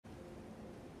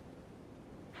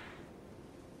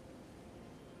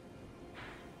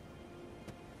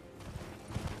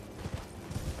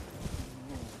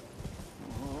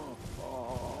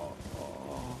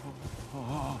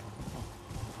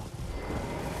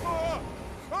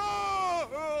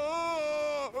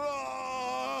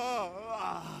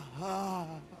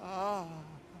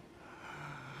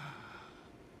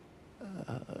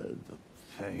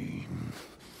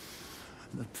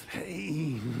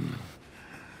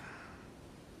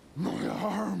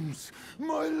arms,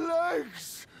 my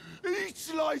legs,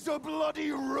 each lies a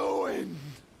bloody ruin.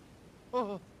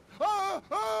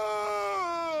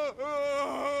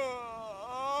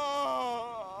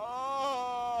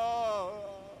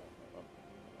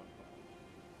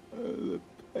 The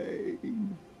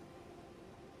pain.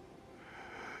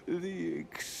 The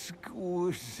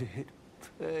exquisite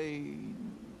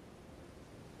pain.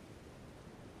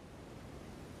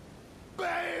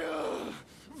 Bale!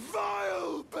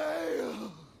 Vile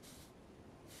Bale!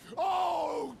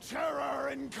 Oh, terror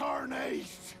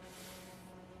incarnate!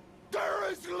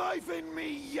 There is life in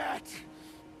me yet!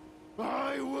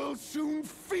 I will soon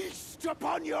feast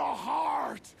upon your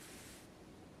heart!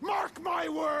 Mark my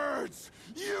words!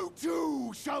 You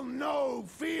too shall know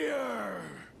fear!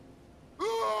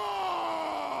 Oh,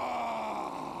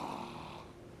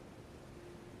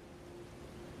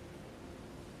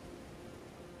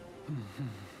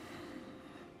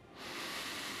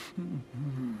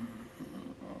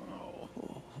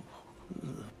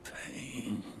 the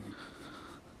pain.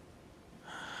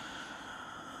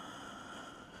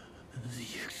 The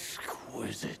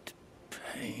exquisite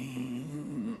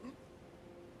pain.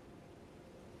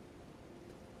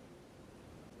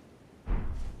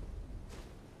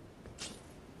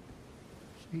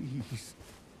 Please,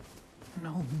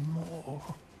 no more.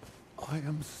 I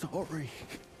am sorry.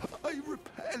 I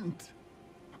repent.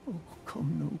 Oh,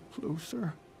 come no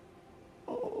closer.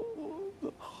 Oh,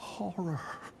 the horror.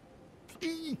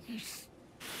 Please,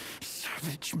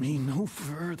 savage me no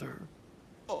further.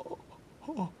 Oh,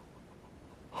 oh,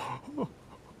 oh.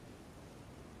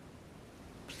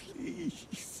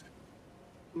 Please,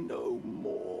 no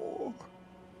more.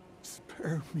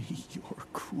 Spare me your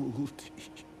cruelty.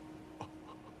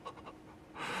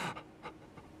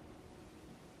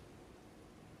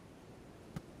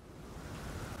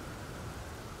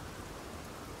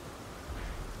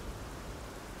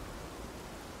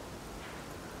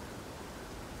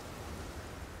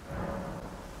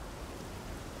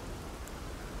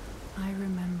 I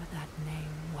remember that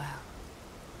name well.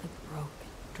 The broken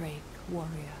Drake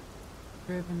warrior,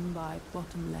 driven by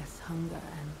bottomless hunger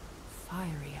and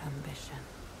fiery ambition.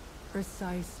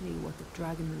 Precisely what the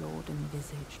Dragon Lord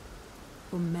envisaged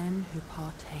for men who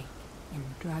partake in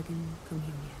Dragon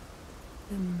Communion.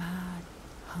 The mad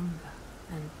hunger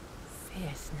and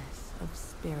fierceness of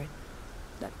spirit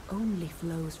that only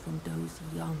flows from those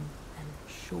young and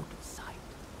short of sight.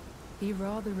 He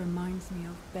rather reminds me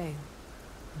of Bale.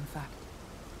 In fact,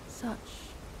 such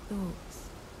thoughts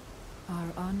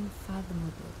are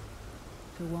unfathomable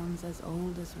to ones as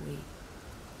old as we.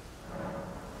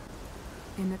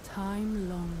 In a time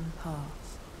long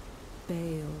past,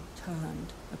 Bale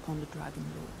turned upon the Dragon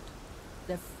Lord.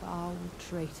 The foul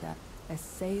traitor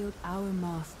assailed our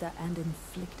master and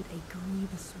inflicted a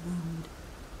grievous wound,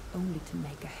 only to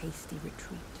make a hasty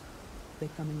retreat,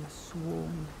 becoming a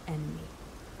sworn enemy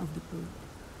of the brood.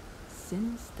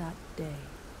 Since that day,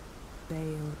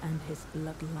 Bale and his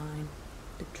bloodline,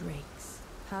 the Drakes,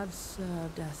 have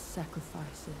served as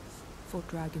sacrifices for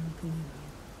Dragon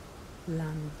Communion,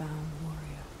 land-bound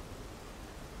warrior.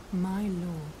 My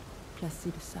lord,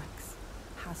 Placidusax,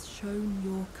 has shown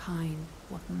your kind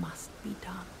what must be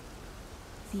done.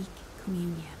 Seek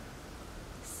communion.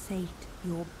 Sate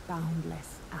your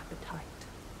boundless appetite.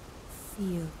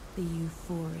 Feel the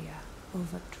euphoria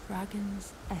of a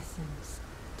dragon's essence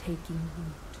taking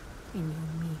root in your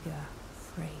meager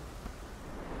frame.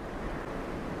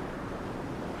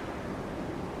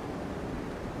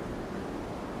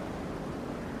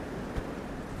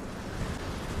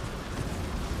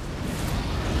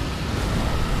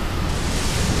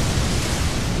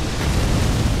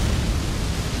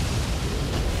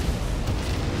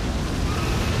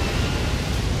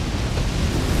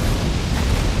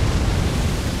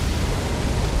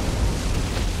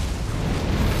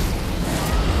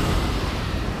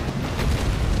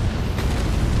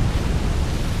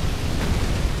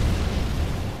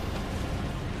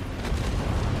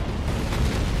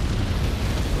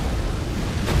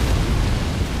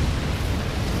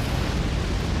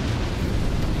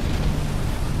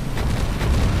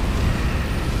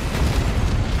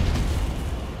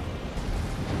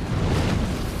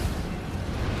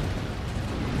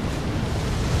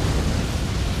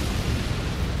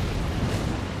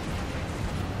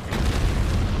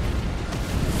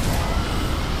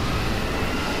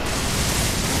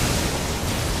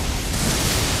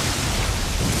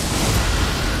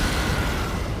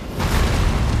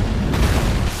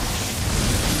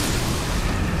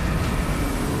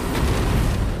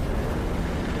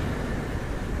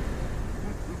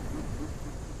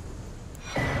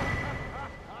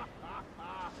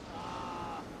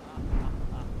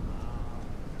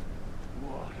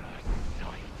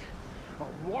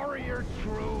 warrior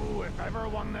true, if ever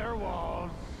one there was.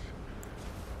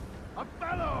 A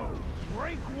fellow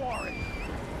Drake warrior.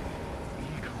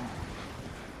 Igon.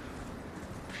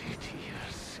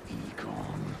 Piteous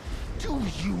Igon. Do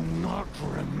you not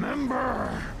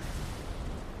remember?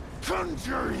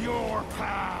 Conjure your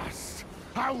past,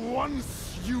 how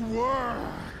once you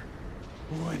were,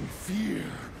 when fear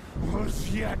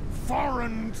was yet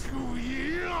foreign to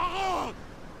you.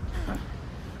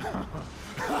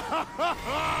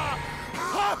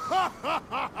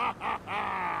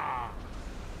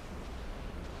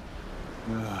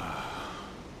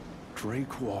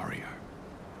 Drake warrior,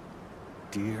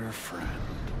 dear friend,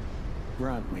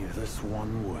 grant me this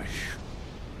one wish.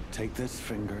 Take this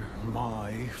finger,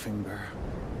 my finger,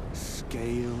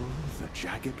 scale the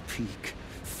jagged peak,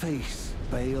 face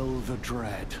Baal the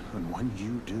Dread, and when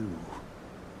you do,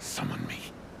 summon me.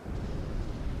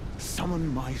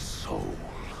 Summon my soul.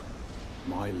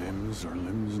 My limbs are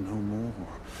limbs no more.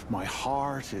 My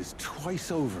heart is twice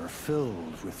over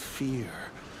filled with fear.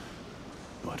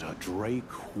 But a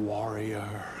Drake warrior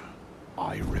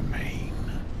I remain.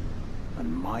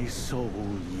 And my soul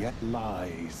yet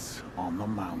lies on the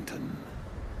mountain.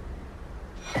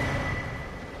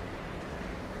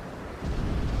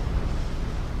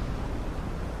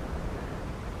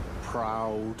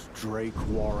 Proud Drake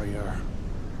warrior,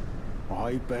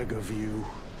 I beg of you,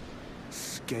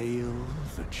 scale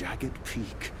the jagged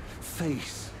peak,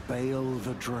 face Baal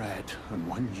the Dread, and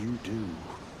when you do,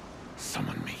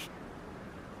 summon me.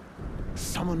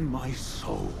 Summon my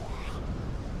soul.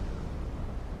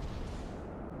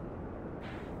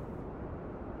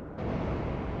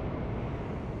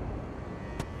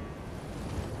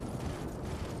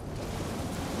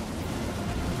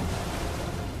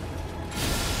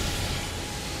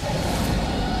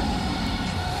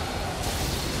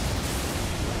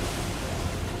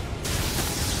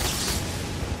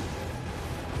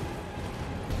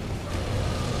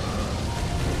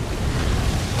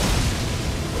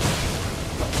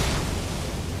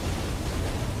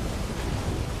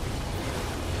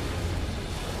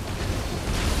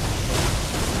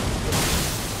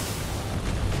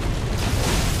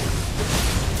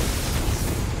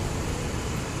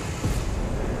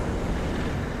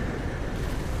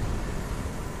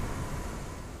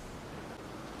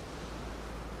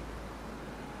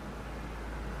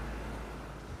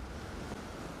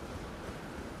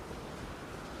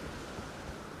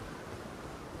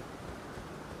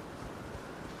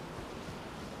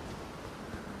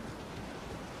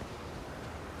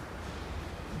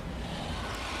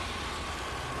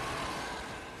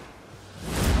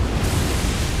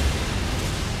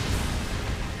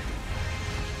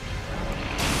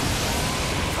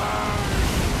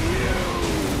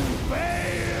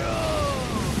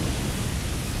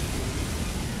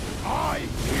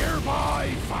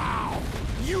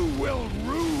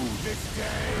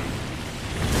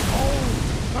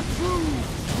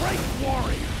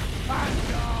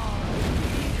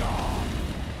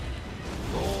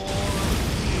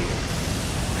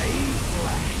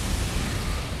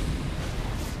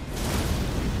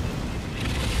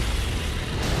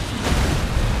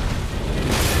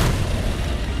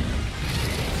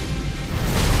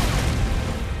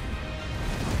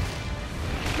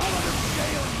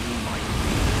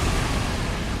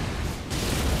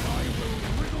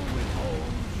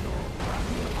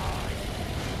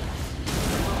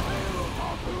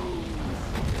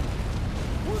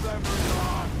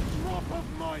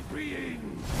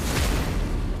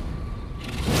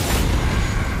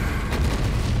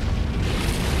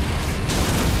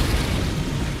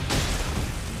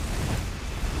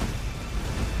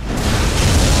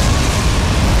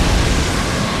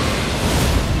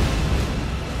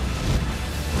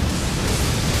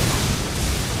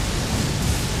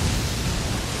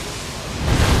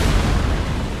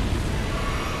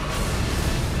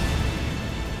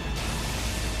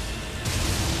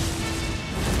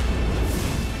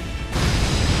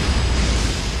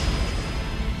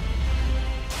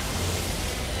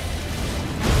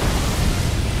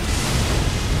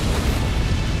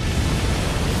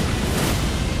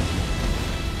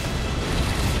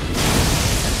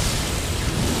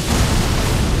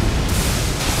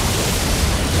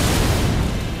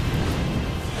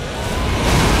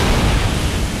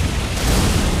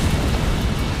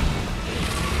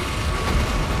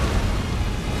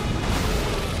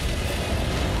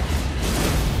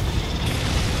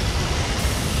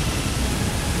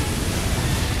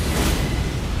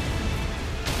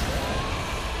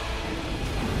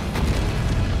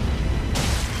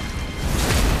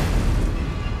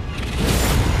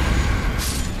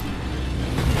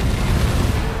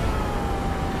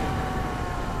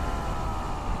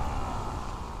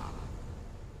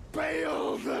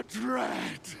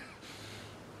 dread.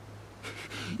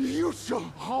 You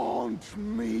shall haunt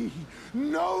me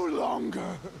no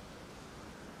longer.